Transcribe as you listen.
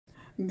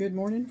Good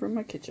morning from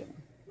my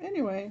kitchen.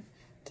 Anyway,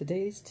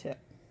 today's tip.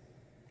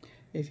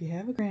 If you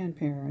have a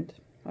grandparent,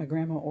 a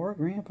grandma or a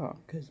grandpa,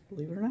 because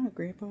believe it or not,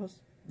 grandpas,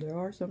 there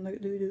are some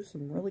that do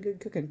some really good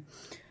cooking.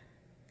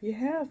 If you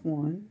have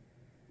one,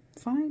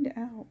 find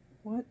out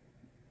what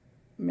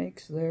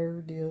makes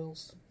their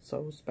deals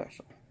so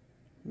special.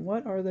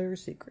 What are their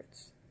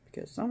secrets?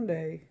 Because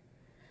someday,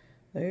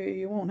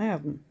 you won't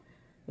have them.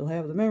 You'll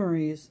have the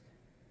memories,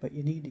 but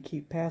you need to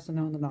keep passing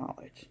on the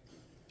knowledge.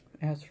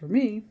 As for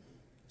me,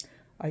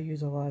 I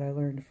use a lot I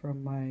learned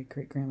from my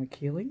great-grandma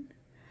Keeling,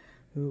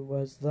 who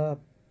was the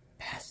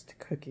best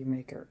cookie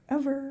maker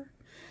ever.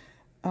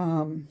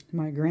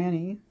 My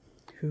granny,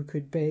 who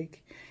could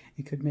bake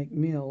and could make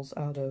majestic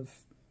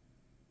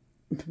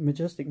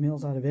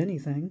meals out of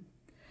anything.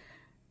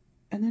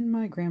 And then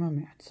my grandma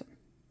Matson,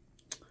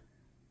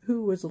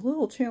 who was a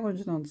little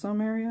challenged on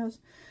some areas,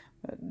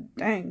 but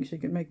dang, she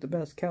could make the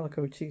best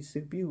calico cheese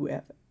soup you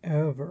have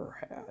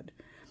ever had.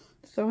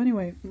 So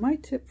anyway, my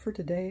tip for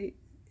today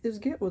is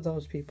get with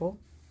those people.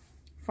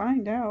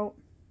 Find out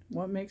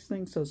what makes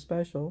things so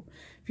special.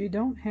 If you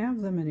don't have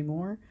them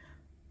anymore,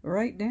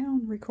 write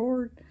down,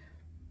 record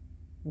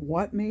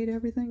what made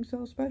everything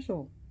so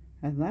special.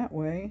 And that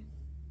way,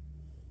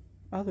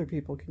 other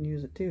people can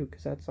use it too,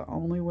 because that's the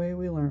only way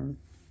we learn.